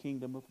news of the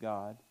kingdom of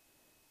God,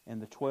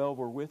 and the 12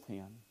 were with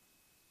him.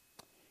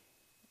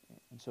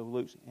 And so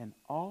Luke, and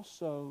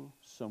also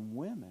some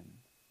women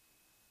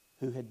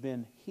who had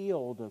been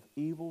healed of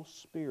evil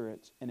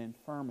spirits and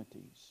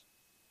infirmities.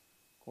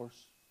 Of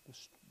course,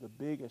 the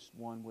biggest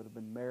one would have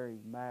been Mary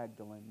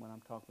Magdalene when I'm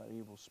talking about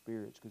evil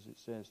spirits, because it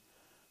says,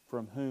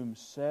 from whom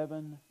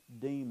 7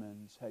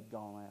 demons had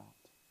gone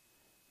out.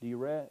 Do you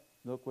read?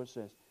 Look what it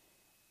says.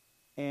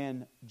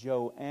 And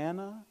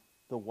Joanna,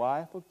 the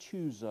wife of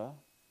Chuza,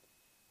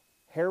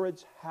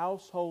 Herod's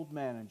household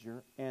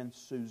manager, and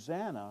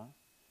Susanna,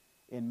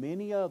 and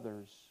many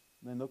others.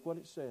 Then look what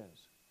it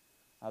says.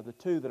 The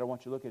 2 that I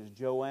want you to look at is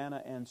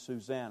Joanna and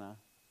Susanna.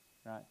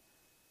 Right?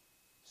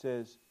 It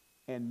says,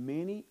 and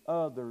many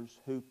others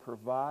who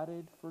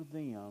provided for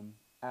them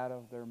out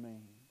of their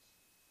means.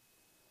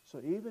 So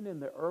even in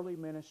the early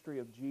ministry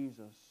of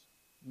Jesus,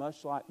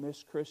 much like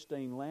Miss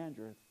Christine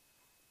Landreth,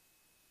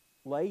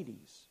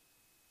 ladies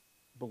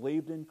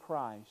believed in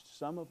Christ.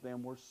 Some of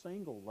them were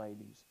single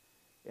ladies,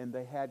 and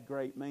they had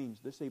great means.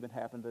 This even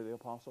happened to the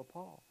Apostle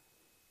Paul.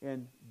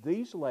 And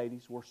these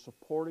ladies were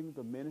supporting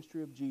the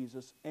ministry of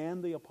Jesus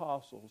and the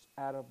apostles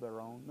out of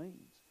their own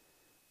means.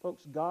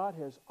 Folks, God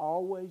has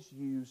always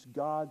used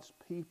God's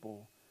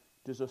people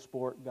to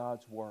support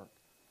God's work.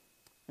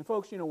 And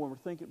folks, when we're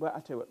thinking, well, I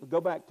tell you what, go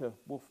back to,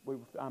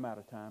 I'm out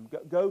of time.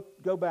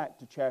 Go back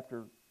to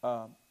chapter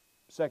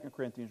 2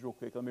 Corinthians real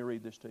quick. Let me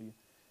read this to you.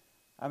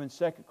 I'm in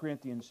 2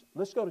 Corinthians.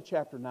 Let's go to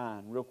chapter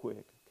 9 real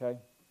quick, okay?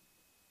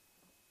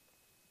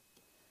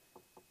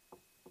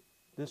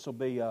 This will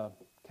be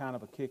kind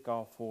of a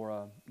kickoff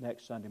for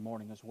next Sunday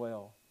morning as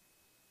well.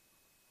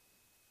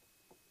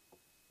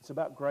 It's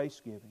about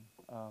grace giving.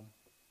 By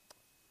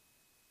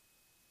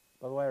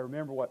the way, I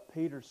remember what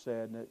Peter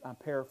said, and I'm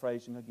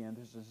paraphrasing again.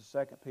 This is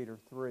 2 Peter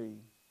 3.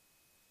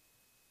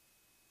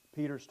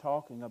 Peter's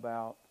talking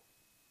about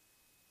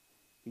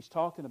he's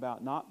talking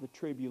about not the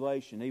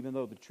tribulation, even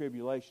though the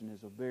tribulation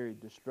is a very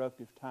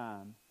destructive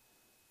time.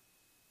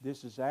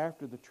 This is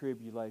after the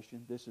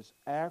tribulation. This is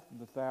after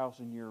the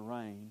 1,000-year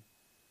reign.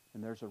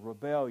 And there's a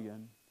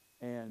rebellion,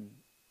 and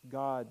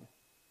God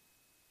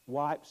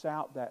wipes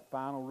out that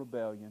final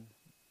rebellion.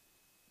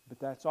 But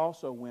that's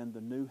also when the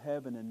new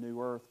heaven and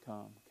new earth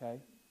come,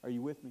 okay? Are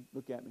you with me?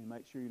 Look at me,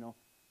 make sure you know.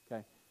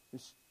 Okay,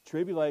 this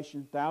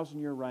tribulation,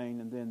 1,000-year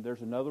reign, and then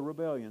there's another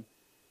rebellion.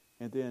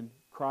 And then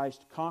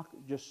Christ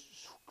just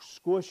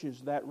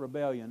squishes that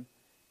rebellion,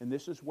 and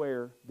this is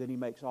where then He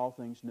makes all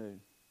things new.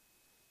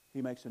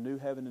 He makes a new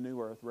heaven and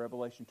new earth,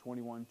 Revelation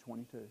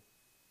 21:22.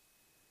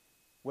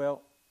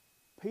 Well,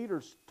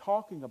 Peter's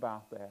talking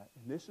about that,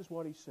 and this is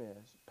what he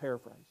says,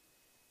 paraphrase.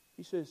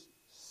 He says,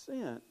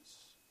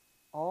 since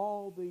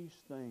all these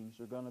things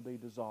are going to be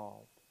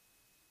dissolved,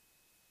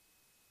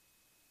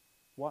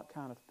 what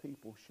kind of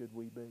people should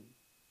we be?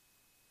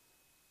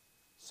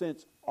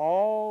 Since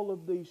all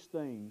of these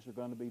things are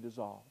going to be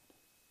dissolved,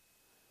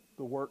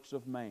 the works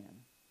of man,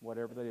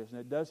 whatever that is. And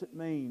it doesn't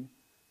mean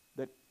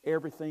that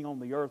everything on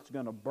the earth is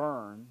going to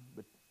burn,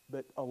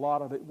 but a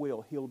lot of it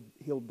will.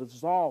 He'll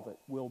dissolve it,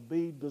 will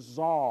be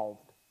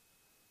dissolved.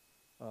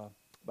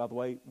 By the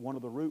way, one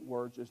of the root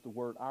words is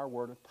our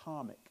word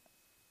atomic,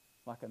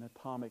 like an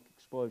atomic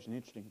explosion,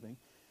 interesting thing.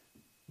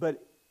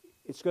 But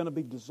it's going to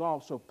be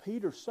dissolved. So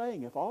Peter's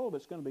saying if all of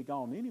it's going to be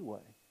gone anyway,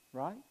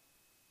 right?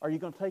 Are you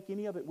going to take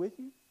any of it with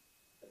you?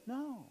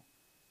 No.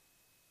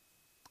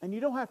 And you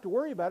don't have to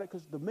worry about it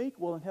because the meek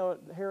will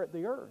inherit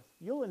the earth.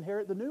 You'll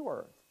inherit the new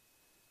earth.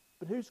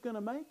 But who's going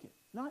to make it?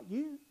 Not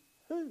you.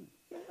 Who?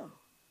 Him.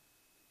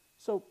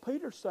 So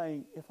Peter's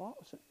saying,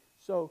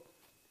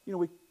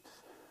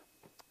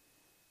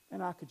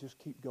 and I could just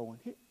keep going.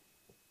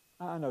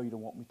 I know you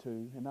don't want me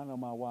to, and I know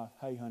my wife,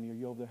 hey honey, are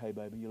you over there? Hey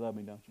baby, you love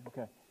me, don't you?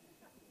 Okay.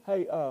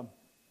 Hey, let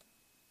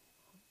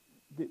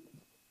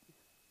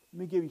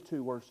me give you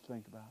 2 words to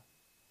think about.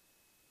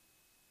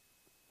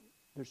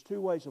 There's 2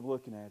 ways of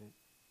looking at it.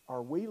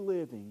 Are we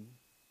living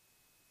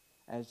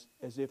as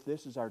if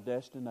this is our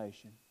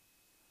destination,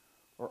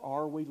 or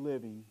are we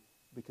living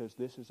because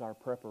this is our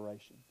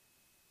preparation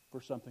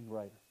for something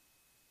greater?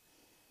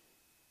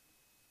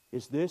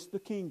 Is this the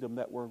kingdom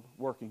that we're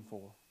working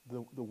for?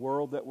 The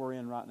world that we're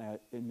in right now,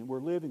 and we're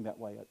living that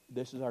way.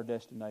 This is our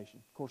destination.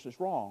 Of course, it's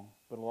wrong,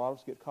 but a lot of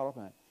us get caught up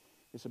in it.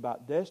 It's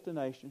about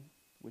destination,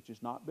 which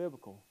is not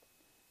biblical.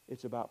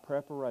 It's about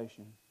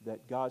preparation,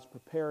 that God's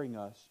preparing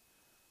us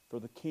for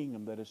the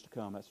kingdom that is to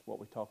come. That's what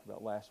we talked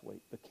about last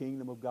week. The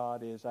kingdom of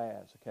God is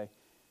as, okay?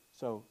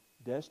 So,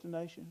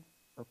 destination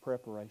or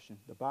preparation?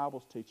 The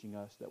Bible's teaching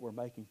us that we're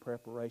making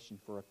preparation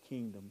for a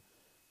kingdom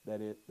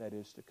that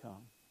is to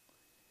come.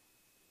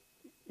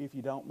 If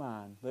you don't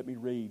mind, let me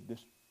read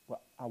this.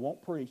 Well, I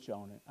won't preach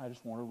on it. I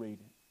just want to read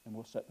it, and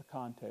we'll set the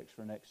context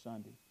for next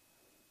Sunday.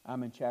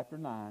 I'm in chapter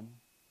 9,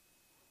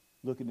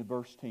 looking at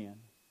verse 10.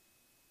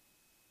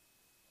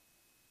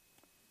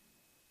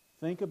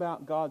 Think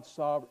about God's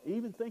sovereignty.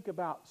 Even think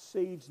about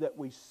seeds that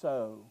we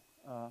sow.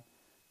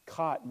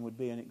 Cotton would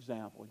be an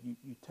example.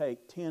 You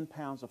take 10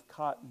 pounds of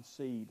cotton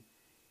seed,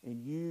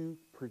 and you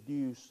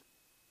produce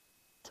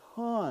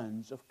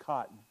tons of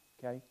cotton,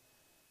 okay?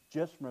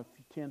 Just from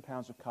 10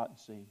 pounds of cotton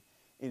seed.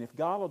 And if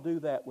God will do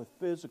that with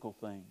physical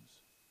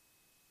things,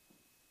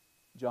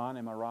 John,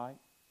 am I right?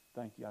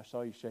 Thank you. I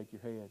saw you shake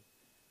your head.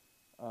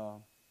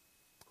 I'm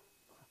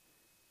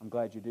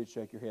glad you did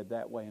shake your head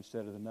that way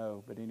instead of the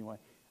no. But anyway,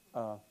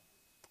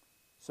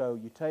 so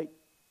you take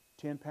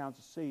 10 pounds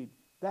of seed.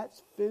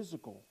 That's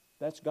physical.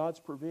 That's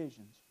God's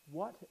provisions.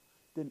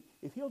 Then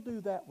if He'll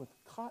do that with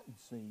cotton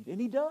seed,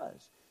 and He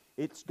does,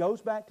 it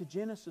goes back to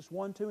Genesis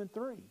 1, 2, and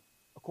 3.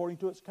 According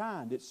to its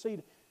kind, its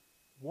seed.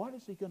 What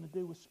is He going to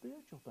do with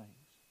spiritual things?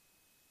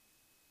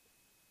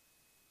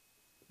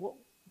 Well,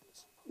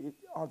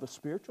 are the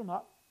spiritual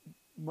not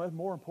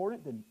more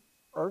important than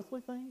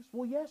earthly things?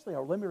 Well, yes, they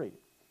are. Let me read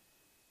it.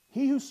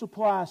 He who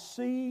supplies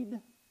seed,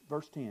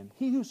 verse 10,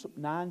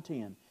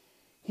 9:10.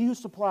 He who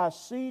supplies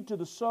seed to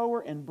the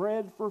sower and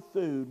bread for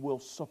food will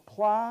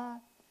supply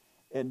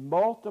and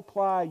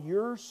multiply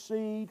your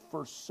seed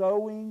for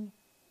sowing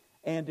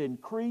and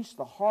increase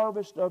the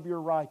harvest of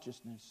your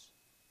righteousness.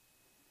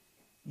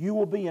 You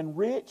will be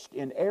enriched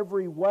in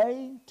every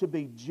way to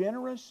be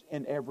generous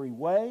in every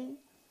way,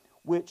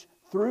 which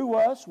through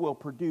us will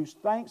produce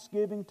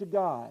thanksgiving to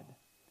God.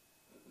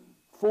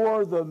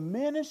 For the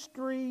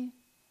ministry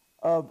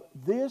of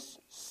this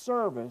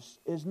service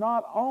is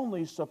not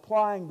only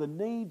supplying the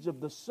needs of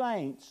the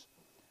saints,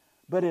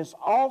 but is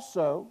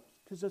also,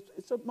 because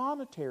it's a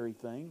monetary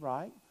thing,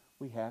 right?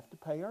 We have to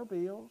pay our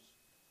bills.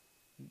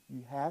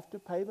 You have to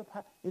pay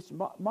it's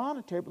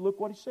monetary, but look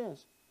what he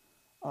says.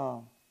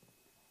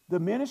 The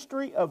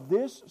ministry of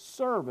this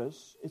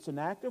service, it's an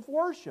act of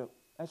worship.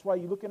 That's why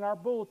you look in our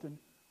bulletin,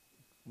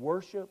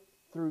 worship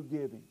through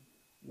giving,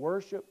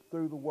 worship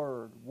through the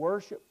Word,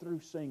 worship through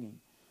singing.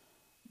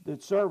 The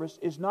service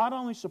is not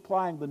only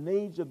supplying the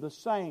needs of the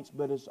saints,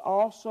 but is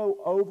also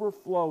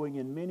overflowing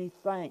in many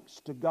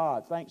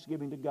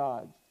thanksgiving to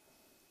God.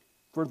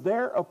 For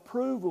their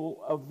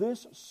approval of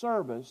this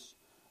service,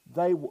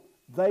 they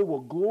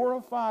will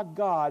glorify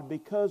God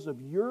because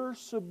of your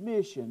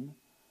submission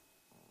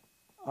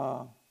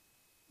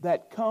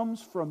that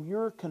comes from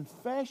your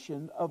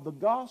confession of the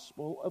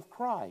gospel of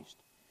Christ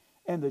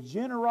and the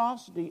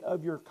generosity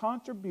of your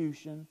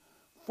contribution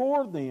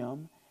for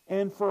them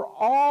and for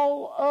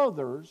all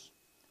others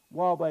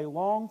while they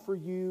long for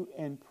you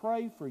and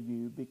pray for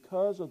you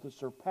because of the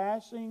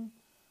surpassing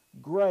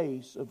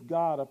grace of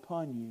God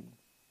upon you.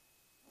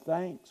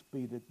 Thanks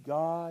be to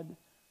God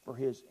for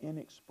His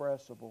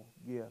inexpressible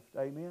gift.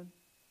 Amen?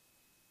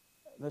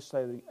 Let's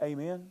say amen.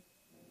 Amen.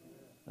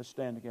 Let's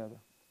stand together.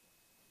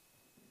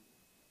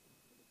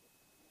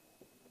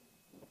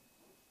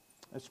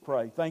 Let's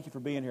pray. Thank you for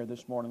being here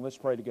this morning. Let's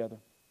pray together.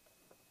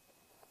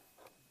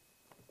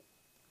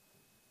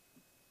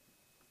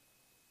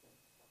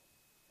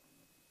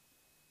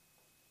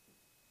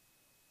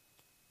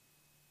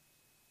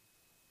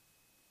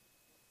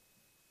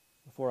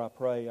 Before I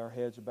pray, our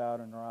heads are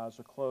bowed and our eyes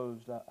are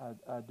closed.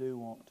 I do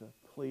want to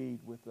plead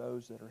with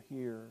those that are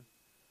here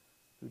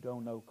who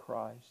don't know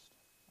Christ.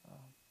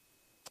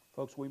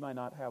 Folks, we may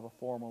not have a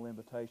formal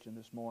invitation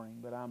this morning,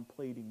 but I'm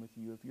pleading with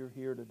you. If you're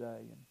here today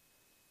and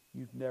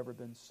you've never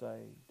been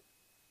saved,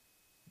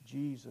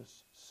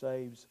 Jesus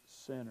saves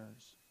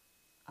sinners.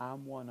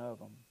 I'm one of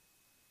them,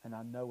 and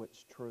I know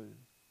it's true.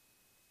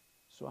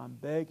 So I'm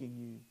begging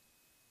you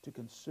to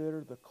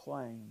consider the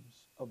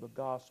claims of the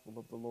gospel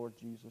of the Lord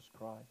Jesus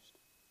Christ.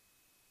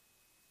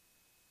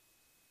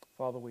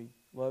 Father, we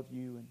love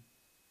you, and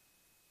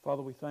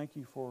Father, we thank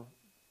you for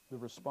the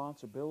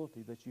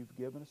responsibility that you've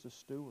given us as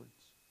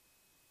stewards.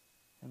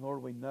 And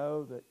Lord, we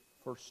know that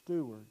for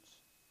stewards,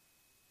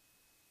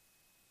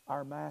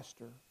 our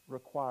Master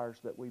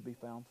requires that we be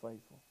found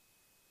faithful.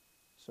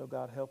 So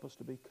God, help us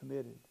to be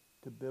committed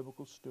to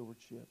biblical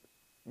stewardship.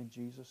 In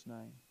Jesus'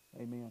 name,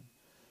 amen.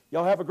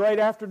 Y'all have a great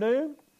afternoon.